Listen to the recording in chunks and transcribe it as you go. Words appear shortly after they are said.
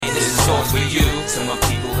one's for you. To my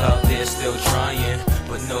people out there still trying,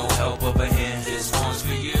 but no help of a hand. This one's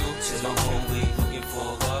for you. To my homie looking for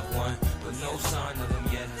a loved one, but no sign of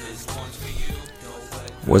them yet. This one's for you.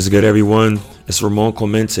 What's good, everyone? It's Ramon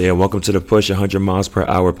Clemente, and welcome to the Push 100 Miles Per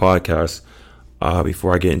Hour podcast.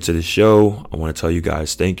 Before I get into the show, I want to tell you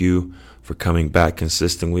guys thank you for coming back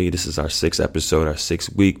consistently. This is our 6th episode, our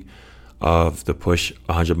 6th week of the Push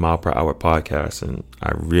 100 Mile Per Hour podcast, and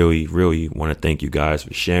I really want to thank you guys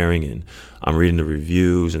for sharing, and I'm reading the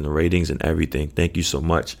reviews and the ratings and everything. Thank you so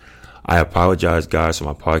much. I apologize, guys, for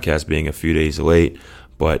my podcast being a few days late,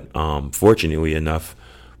 but fortunately enough,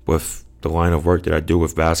 with the line of work that I do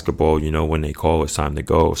with basketball, you know, when they call, it's time to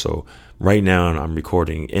go. So right now I'm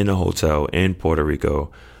recording in a hotel in Puerto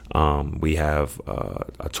Rico. We have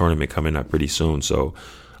a tournament coming up pretty soon. So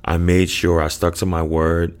I made sure I stuck to my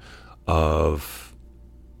word of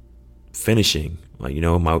finishing. Like, you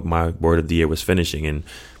know, my word of the year was finishing. And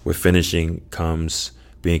with finishing comes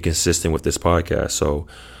being consistent with this podcast. So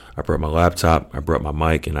I brought my laptop, I brought my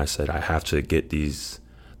mic, and I said, I have to get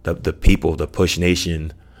the people, the Push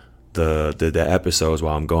Nation, the episodes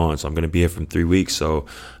while I'm gone. So I'm going to be here for 3 weeks. So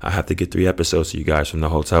I have to get 3 episodes to you guys from the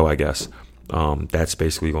hotel, I guess. That's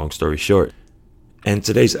basically long story short. And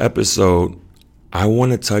today's episode, I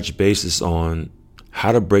want to touch bases on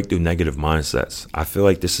how to break through negative mindsets. I feel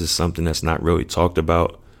like this is something that's not really talked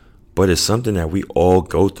about, but it's something that we all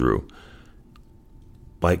go through.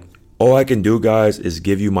 Like, all I can do, guys, is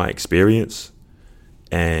give you my experience.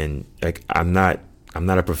 And like, I'm not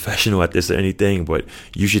a professional at this or anything, but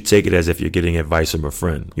you should take it as if you're getting advice from a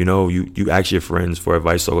friend. You know, you ask your friends for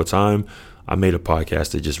advice all the time. I made a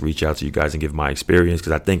podcast to just reach out to you guys and give my experience,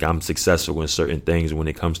 because I think I'm successful in certain things when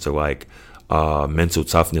it comes to like mental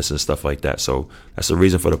toughness and stuff like that. So that's the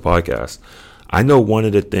reason for the podcast. I know one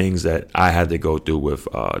of the things that I had to go through with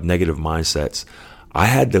negative mindsets, I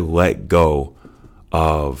had to let go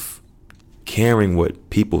of caring what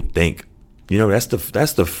people think. You know, that's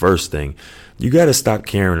the first thing. You got to stop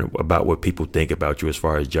caring about what people think about you as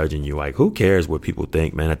far as judging you. Like, who cares what people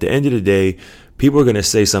think, man? At the end of the day, people are going to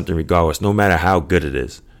say something regardless, no matter how good it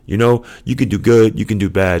is. You know, you can do good, you can do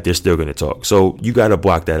bad, they're still going to talk. So you got to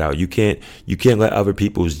block that out. You can't let other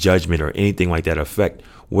people's judgment or anything like that affect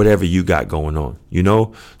whatever you got going on, you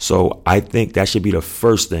know? So I think that should be the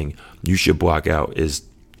first thing you should block out, is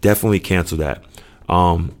definitely cancel that.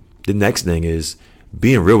 The next thing is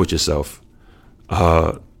being real with yourself.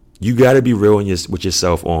 You got to be real with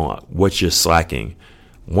yourself on what you're slacking.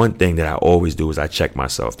 One thing that I always do is I check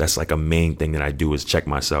myself. That's like a main thing that I do, is check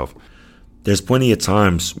myself. There's plenty of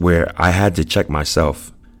times where I had to check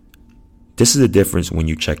myself. This is the difference when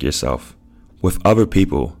you check yourself. With other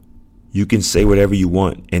people, you can say whatever you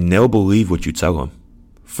want and they'll believe what you tell them,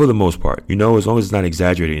 for the most part. You know, as long as it's not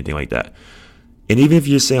exaggerated or anything like that. And even if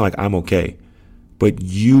you're saying like, I'm okay, but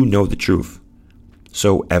you know the truth.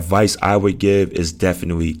 So advice I would give is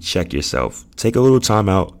definitely check yourself. Take a little time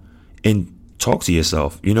out and talk to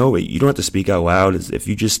yourself. You know, you don't have to speak out loud. If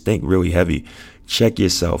you just think really heavy, check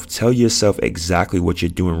yourself. Tell yourself exactly what you're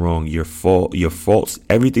doing wrong, your faults,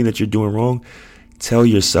 everything that you're doing wrong. Tell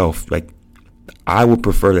yourself. Like, I would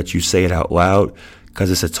prefer that you say it out loud, because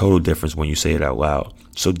it's a total difference when you say it out loud.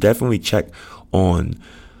 So definitely check on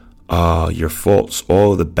your faults,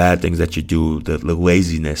 all of the bad things that you do, the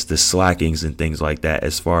laziness, the slackings and things like that,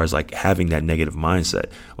 as far as like having that negative mindset.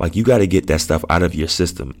 Like, you got to get that stuff out of your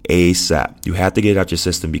system ASAP. You have to get it out your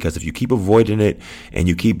system, because if you keep avoiding it and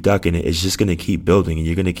you keep ducking it, it's just going to keep building, and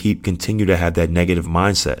you're going to continue to have that negative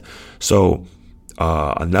mindset. So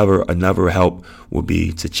another help would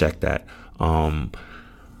be to check that.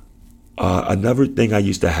 Another thing I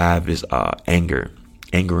used to have is anger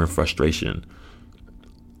and frustration.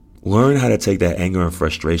 Learn how to take that anger and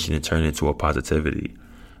frustration and turn it into a positivity.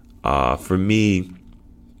 For me,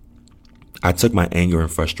 I took my anger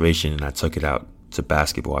and frustration and I took it out to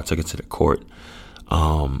basketball. I took it to the court.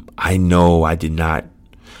 I know I didn't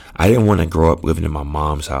want to grow up living in my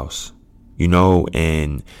mom's house, you know,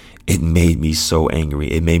 and it made me so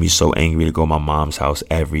angry. It made me so angry to go to my mom's house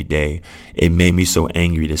every day. It made me so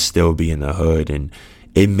angry to still be in the hood. And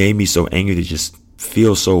it made me so angry to just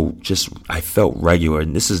feel I felt regular.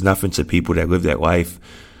 And this is nothing to people that live that life.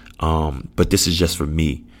 But this is just for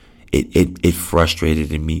me. It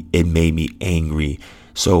frustrated me. It made me angry.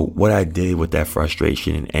 So what I did with that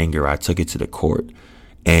frustration and anger, I took it to the court.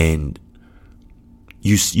 And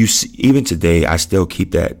you even today, I still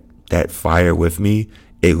keep that fire with me.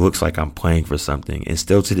 It looks like I'm playing for something. And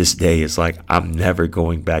still to this day, it's like I'm never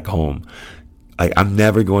going back home. I'm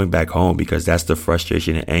never going back home, because that's the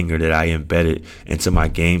frustration and anger that I embedded into my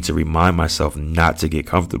game to remind myself not to get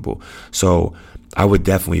comfortable. So I would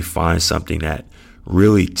definitely find something that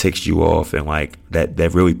really ticks you off and like that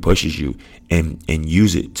really pushes you, and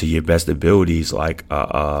use it to your best abilities, like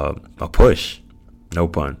a push, no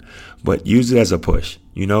pun, but use it as a push.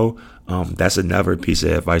 That's another piece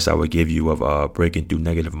of advice I would give you of breaking through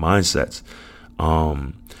negative mindsets.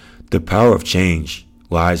 The power of change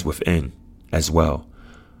lies within as well.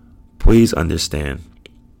 Please understand,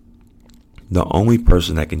 the only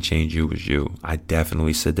person that can change you is you. I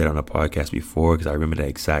definitely said that on a podcast before because I remember that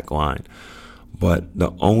exact line. But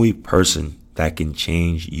the only person that can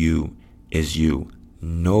change you is you.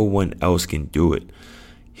 No one else can do it.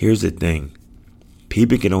 Here's the thing.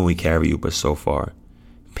 People can only carry you but so far.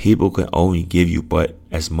 People can only give you but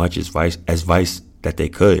as much advice that they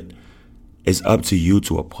could. It's up to you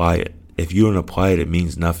to apply it. If you don't apply it, it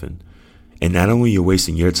means nothing. And not only you're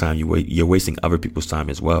wasting your time, you're wasting other people's time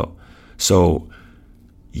as well. So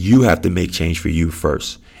you have to make change for you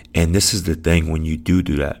first. And this is the thing, when you do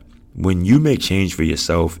that, when you make change for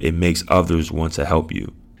yourself, it makes others want to help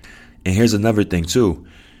you. And here's another thing too.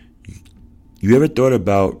 You ever thought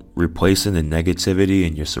about replacing the negativity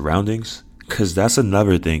in your surroundings? Because that's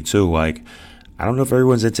another thing too. Like, I don't know if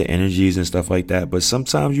everyone's into energies and stuff like that, but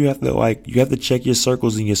sometimes you have to check your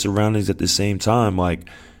circles and your surroundings at the same time. Like,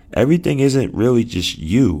 everything isn't really just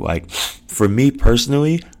you. Like, for me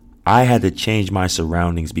personally, I had to change my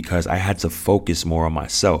surroundings because I had to focus more on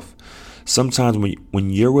myself. Sometimes when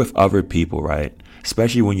you're with other people, right,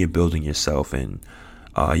 especially when you're building yourself and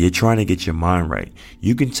you're trying to get your mind right,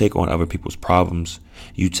 you can take on other people's problems.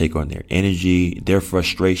 You take on their energy, their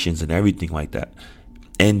frustrations, and everything like that.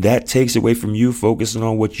 And that takes away from you focusing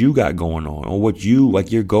on what you got going on what you,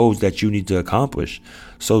 like, your goals that you need to accomplish.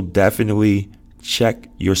 So definitely check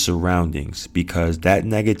your surroundings, because that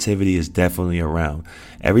negativity is definitely around.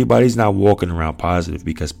 Everybody's not walking around positive,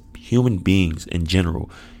 because human beings in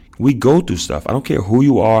general, we go through stuff. I don't care who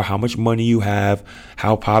you are, how much money you have,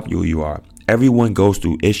 how popular you are. Everyone goes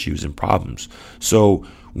through issues and problems. So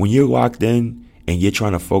when you're locked in and you're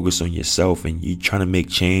trying to focus on yourself and you're trying to make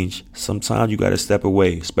change, sometimes you got to step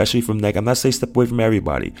away, especially from I'm not saying step away from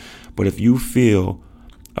everybody, but if you feel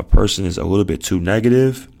a person is a little bit too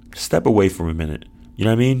negative, step away for a minute. You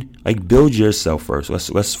know what I mean? Like, build yourself first.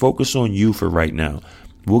 Let's focus on you for right now.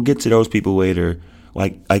 We'll get to those people later.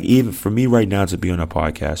 Like even for me right now to be on a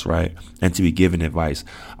podcast, right, and to be giving advice,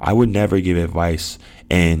 I would never give advice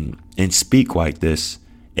and speak like this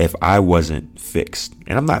if I wasn't fixed.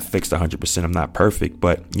 And I'm not fixed 100%. I'm not perfect,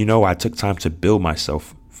 but I took time to build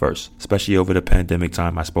myself first, especially over the pandemic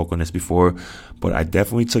time. I spoke on this before, but I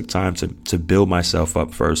definitely took time to build myself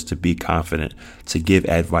up first, to be confident, to give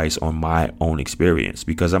advice on my own experience,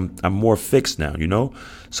 because I'm more fixed now,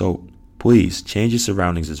 So please change your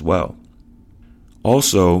surroundings as well.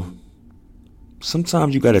 Also,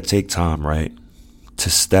 sometimes you got to take time, right,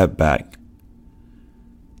 to step back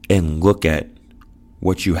and look at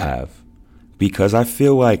what you have. Because I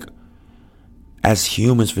feel like as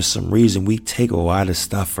humans, for some reason, we take a lot of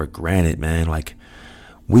stuff for granted, man. Like,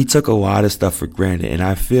 we took a lot of stuff for granted. And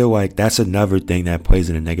I feel like that's another thing that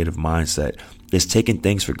plays in a negative mindset, is taking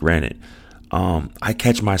things for granted. I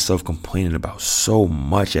catch myself complaining about so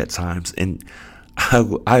much at times. And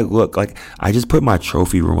I look like I just put my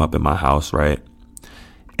trophy room up in my house, right?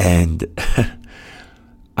 And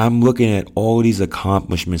I'm looking at all these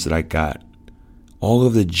accomplishments that I got, all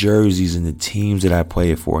of the jerseys and the teams that I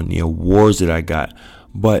played for and the awards that I got.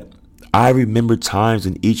 But I remember times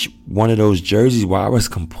in each one of those jerseys where I was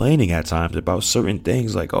complaining at times about certain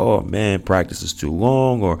things, like, oh man, practice is too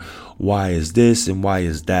long, or why is this and why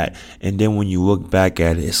is that? And then when you look back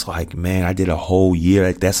at it, it's like, man, I did a whole year.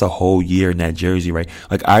 Like, that's a whole year in that jersey, right?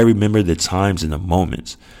 Like, I remember the times and the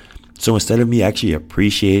moments. So instead of me actually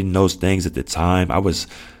appreciating those things at the time, I was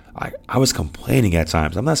complaining at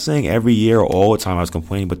times. I'm not saying every year or all the time I was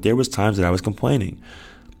complaining, but there was times that I was complaining.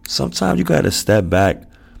 Sometimes you got to step back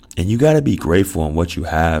and you got to be grateful on what you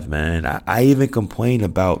have, man. I even complain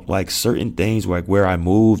about like certain things, like where I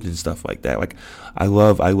moved and stuff like that. Like, I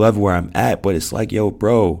love where I'm at, but it's like, yo,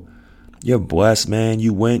 bro, you're blessed, man.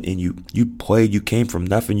 You went and you played, you came from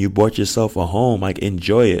nothing. You bought yourself a home. Like,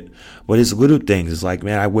 enjoy it. But it's little things. It's like,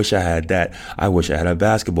 man, I wish I had that. I wish I had a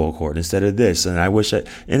basketball court instead of this. And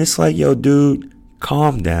and it's like, yo, dude,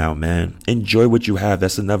 calm down, man. Enjoy what you have.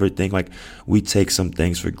 That's another thing. Like, we take some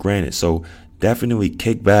things for granted. So definitely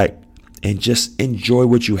kick back and just enjoy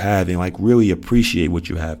what you have and like really appreciate what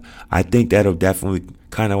you have. I think that'll definitely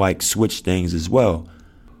kind of like switch things as well.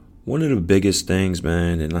 One of the biggest things,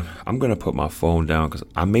 man, and I'm going to put my phone down because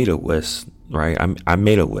I made a list, right? I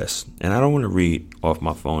made a list and I don't want to read off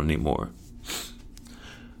my phone anymore.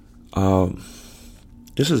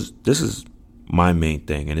 This is my main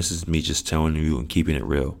thing, and this is me just telling you and keeping it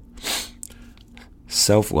real.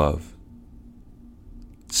 Self-love.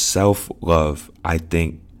 Self-love, I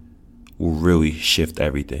think, will really shift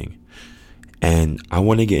everything. And I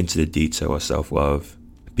want to get into the detail of self-love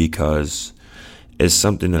because it's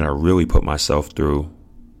something that I really put myself through,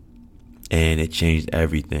 and it changed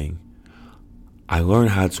everything. I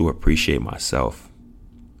learned how to appreciate myself.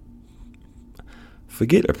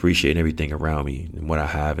 Forget appreciating everything around me and what I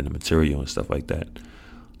have and the material and stuff like that.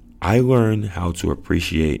 I learned how to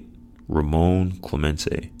appreciate Ramon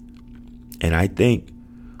Clemente. And I think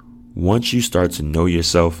once you start to know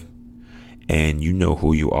yourself and you know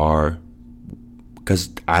who you are, because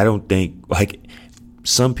I don't think, like,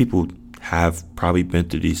 some people have probably been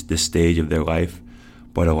through this stage of their life,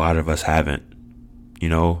 but a lot of us haven't. You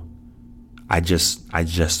know, I just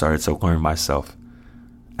started to learn myself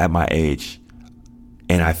at my age.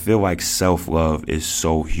 And I feel like self-love is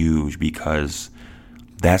so huge because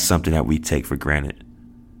that's something that we take for granted.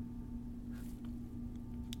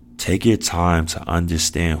 Take your time to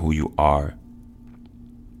understand who you are.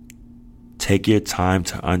 Take your time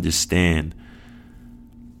to understand,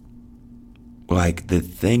 like, the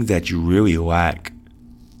things that you really lack.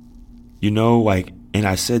 You know, like, and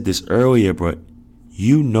I said this earlier, but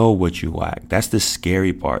you know what you lack. That's the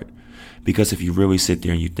scary part. Because if you really sit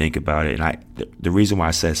there and you think about it, and the reason why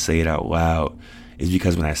I said say it out loud is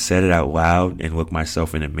because when I said it out loud and look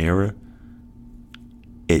myself in the mirror,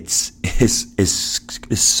 it's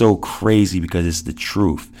so crazy because it's the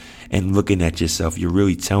truth. And looking at yourself, you're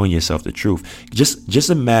really telling yourself the truth.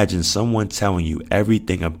 Just imagine someone telling you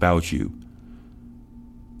everything about you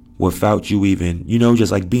without you even,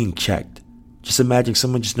 just like being checked. Just imagine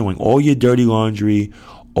someone just knowing all your dirty laundry,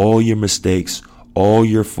 all your mistakes, all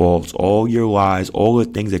your faults, all your lies, all the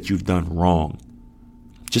things that you've done wrong.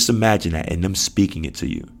 Just imagine that and them speaking it to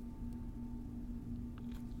you.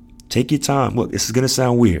 Take your time. Look, this is going to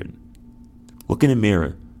sound weird. Look in the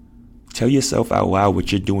mirror. Tell yourself out loud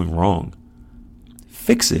what you're doing wrong.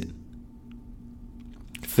 Fix it.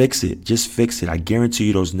 Fix it. Just fix it. I guarantee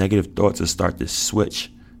you those negative thoughts will start to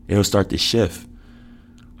switch. It'll start to shift.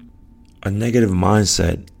 A negative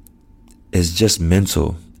mindset is just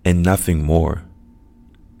mental and nothing more.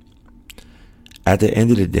 At the end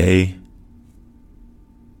of the day,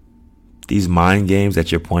 these mind games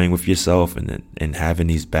that you're playing with yourself and having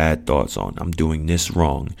these bad thoughts on, I'm doing this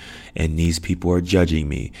wrong, and these people are judging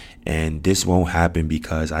me, and this won't happen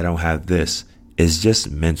because I don't have this, is just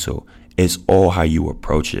mental. It's all how you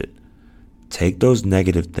approach it. Take those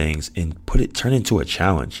negative things and turn into a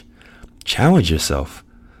challenge. Challenge yourself.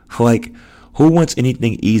 Like, who wants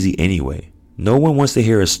anything easy anyway? No one wants to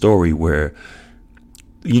hear a story where,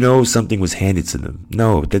 something was handed to them.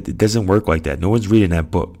 No, it doesn't work like that. No one's reading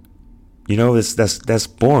that book. That's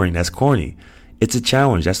boring. That's corny. It's a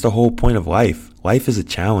challenge. That's the whole point of life. Life is a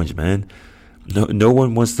challenge, man. No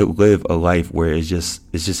one wants to live a life where it's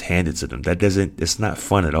just handed to them. It's not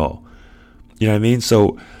fun at all. You know what I mean?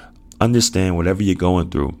 So understand whatever you're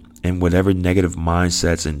going through and whatever negative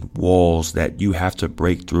mindsets and walls that you have to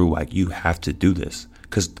break through, like, you have to do this.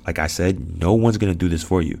 Because, like I said, no one's going to do this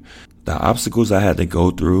for you. The obstacles I had to go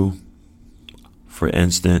through, for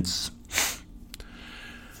instance,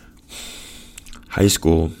 high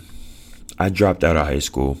school. I dropped out of high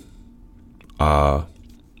school. I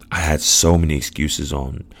had so many excuses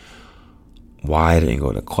on why I didn't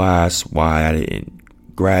go to class, why I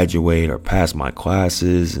didn't graduate or pass my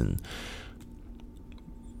classes. And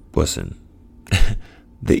listen,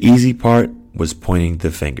 the easy part was pointing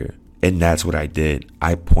the finger. And that's what I did.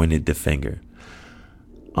 I pointed the finger.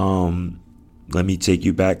 Let me take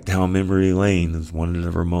you back down memory lane. It's one of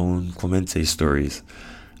the Ramon Clemente stories.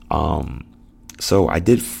 So I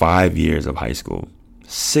did 5 years of high school.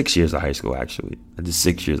 6 years of high school, actually. I did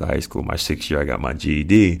 6 years of high school. My 6th year, I got my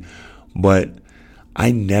GED. But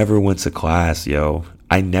I never went to class, yo.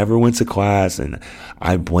 I never went to class, and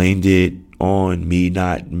I blamed it on me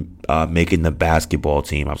not making the basketball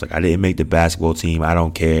team. I was like, I didn't make the basketball team. I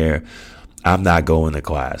don't care. I'm not going to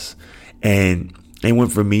class. And it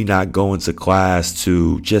went from me not going to class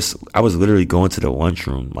to I was literally going to the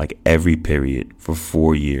lunchroom like every period for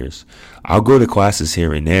 4 years. I'll go to classes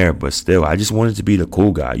here and there, but still, I just wanted to be the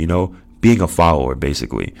cool guy, being a follower,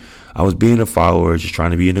 basically. I was being a follower, just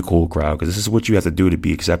trying to be in the cool crowd, because this is what you have to do to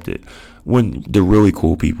be accepted. When the really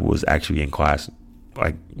cool people was actually in class,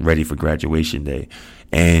 like ready for graduation day.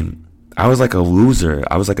 And I was like a loser.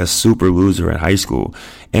 I was like a super loser in high school.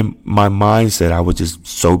 And my mindset, I was just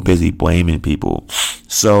so busy blaming people.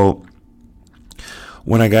 So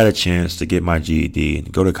when I got a chance to get my GED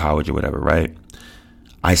and go to college or whatever, right,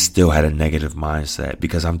 I still had a negative mindset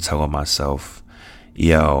because I'm telling myself,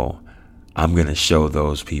 yo, I'm going to show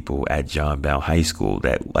those people at John Brown High School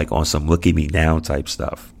that like on some look at me now type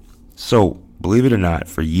stuff. So believe it or not,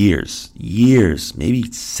 for years,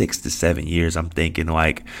 maybe 6 to 7 years, I'm thinking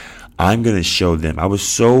like, I'm going to show them. I was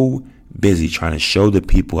so busy trying to show the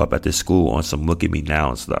people up at the school on some look at me now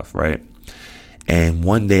and stuff, right? And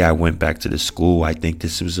one day I went back to the school. I think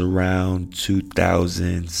this was around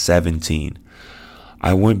 2017.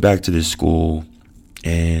 I went back to the school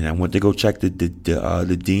and I went to go check the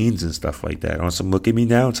deans and stuff like that on some look at me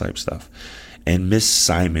now type stuff. And Miss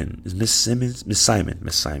Simon,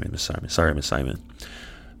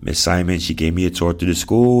 she gave me a tour through the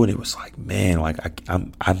school, and it was like, man, like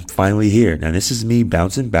I'm finally here. Now this is me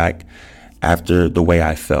bouncing back after the way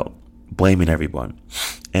I felt, blaming everyone.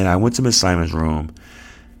 And I went to Miss Simon's room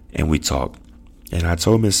and we talked. And I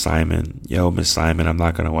told Miss Simon, Miss Simon, I'm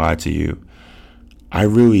not gonna lie to you. I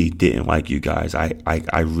really didn't like you guys.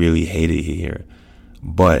 I really hated it here.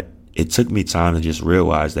 But it took me time to just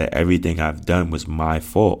realize that everything I've done was my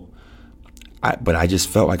fault. But I just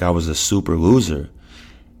felt like I was a super loser.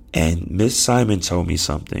 And Miss Simon told me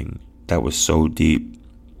something that was so deep.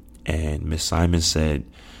 And Miss Simon said,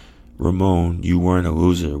 Ramon, you weren't a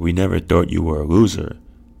loser. We never thought you were a loser.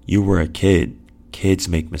 You were a kid. Kids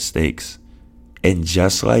make mistakes. And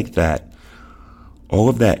just like that, all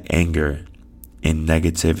of that anger and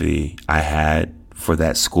negativity I had for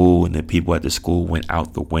that school and the people at the school went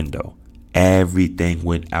out the window. Everything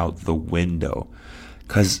went out the window.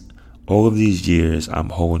 Because all of these years, I'm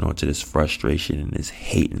holding on to this frustration and this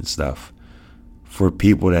hate and stuff for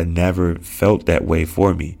people that never felt that way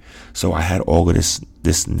for me. So I had all of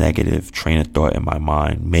this negative train of thought in my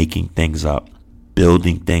mind, making things up,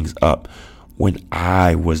 building things up, when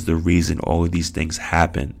I was the reason all of these things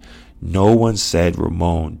happened. No one said,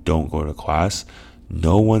 Ramon, don't go to class.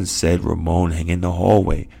 No one said, Ramon, hang in the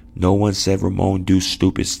hallway. No one said, Ramon, do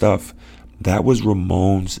stupid stuff. That was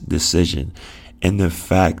Ramon's decision. And the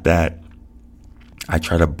fact that I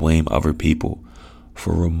try to blame other people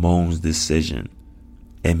for Ramon's decision,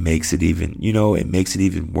 it makes it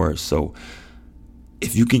even worse. So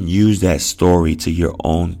if you can use that story to your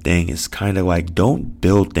own thing, it's kind of like, don't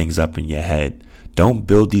build things up in your head. Don't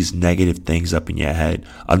build these negative things up in your head.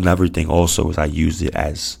 Another thing also is I use it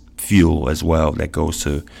as fuel as well. That goes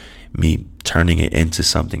to me turning it into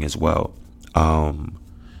something as well.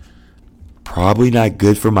 Probably not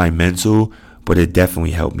good for my mental, but it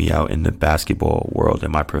definitely helped me out in the basketball world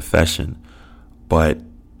in my profession. But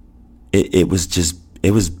it was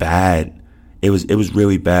bad. It was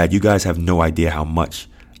really bad. You guys have no idea how much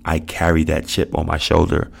I carry that chip on my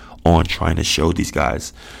shoulder on trying to show these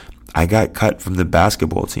guys. I got cut from the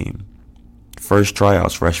basketball team. First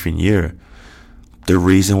tryouts, freshman year. The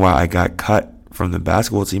reason why I got cut from the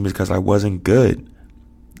basketball team is because I wasn't good.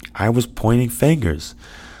 I was pointing fingers.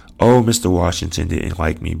 Oh, Mr. Washington didn't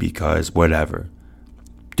like me because whatever.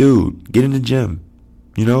 Dude, get in the gym.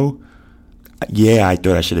 Yeah, I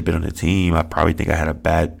thought I should have been on the team. I probably think I had a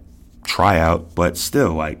bad tryout, but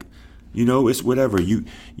still, it's whatever. I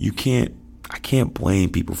can't blame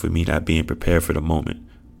people for me not being prepared for the moment.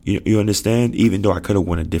 You understand? Even though I could have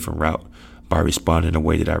went a different route by responding the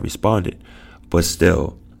way that I responded. But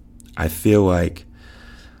still, I feel like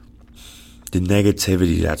the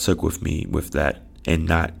negativity that I took with me with that and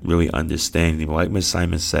not really understanding, like Ms.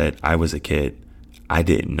 Simon said, I was a kid. I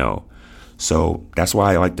didn't know. So that's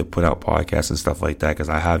why I like to put out podcasts and stuff like that, because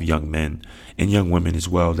I have young men and young women as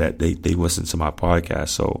well that they listen to my podcast.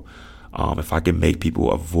 So if I can make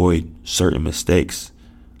people avoid certain mistakes,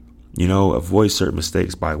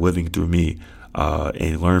 by living through me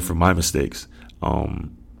and learn from my mistakes,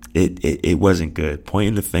 it wasn't good.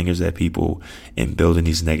 Pointing the fingers at people and building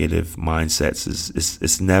these negative mindsets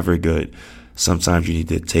it's never good. Sometimes you need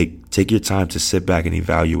to take your time to sit back and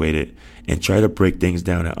evaluate it and try to break things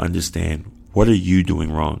down and understand, what are you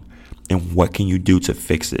doing wrong and what can you do to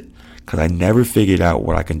fix it? Because I never figured out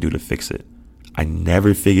what I can do to fix it. I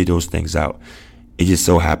never figured those things out. It just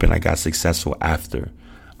so happened I got successful after.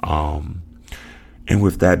 And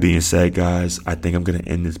with that being said, guys, I think I'm going to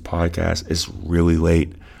end this podcast. It's really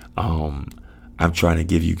late. I'm trying to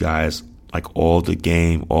give you guys like all the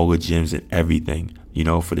game, all the gems and everything,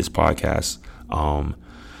 for this podcast.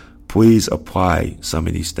 Please apply some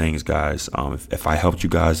of these things, guys. If I helped you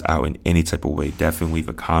guys out in any type of way, definitely leave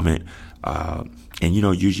a comment. And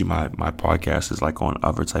usually my podcast is like on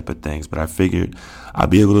other type of things, but I figured I'd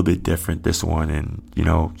be a little bit different this one, and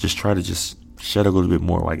just try to just shed a little bit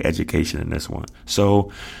more like education in this one.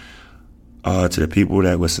 So to the people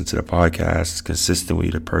that listen to the podcast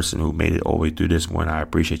consistently, the person who made it all the way through this one, I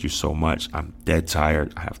appreciate you so much. I'm dead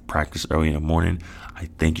tired. I have practice early in the morning. I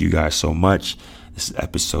thank you guys so much. This is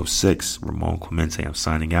episode 6. Ramon Clemente. I'm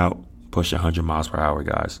signing out. Push 100 miles per hour,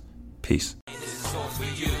 guys. Peace. This one's for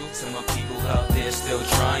you, to my people out there still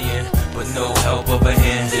trying, but no help of a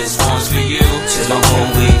hand. This one's for you, to my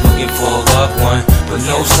homie looking for a loved one, but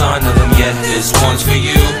no sign of them yet. This one's for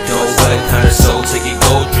you, don't let kind of soul take your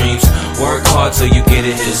gold dreams. Work hard till you get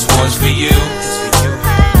it. This one's for you.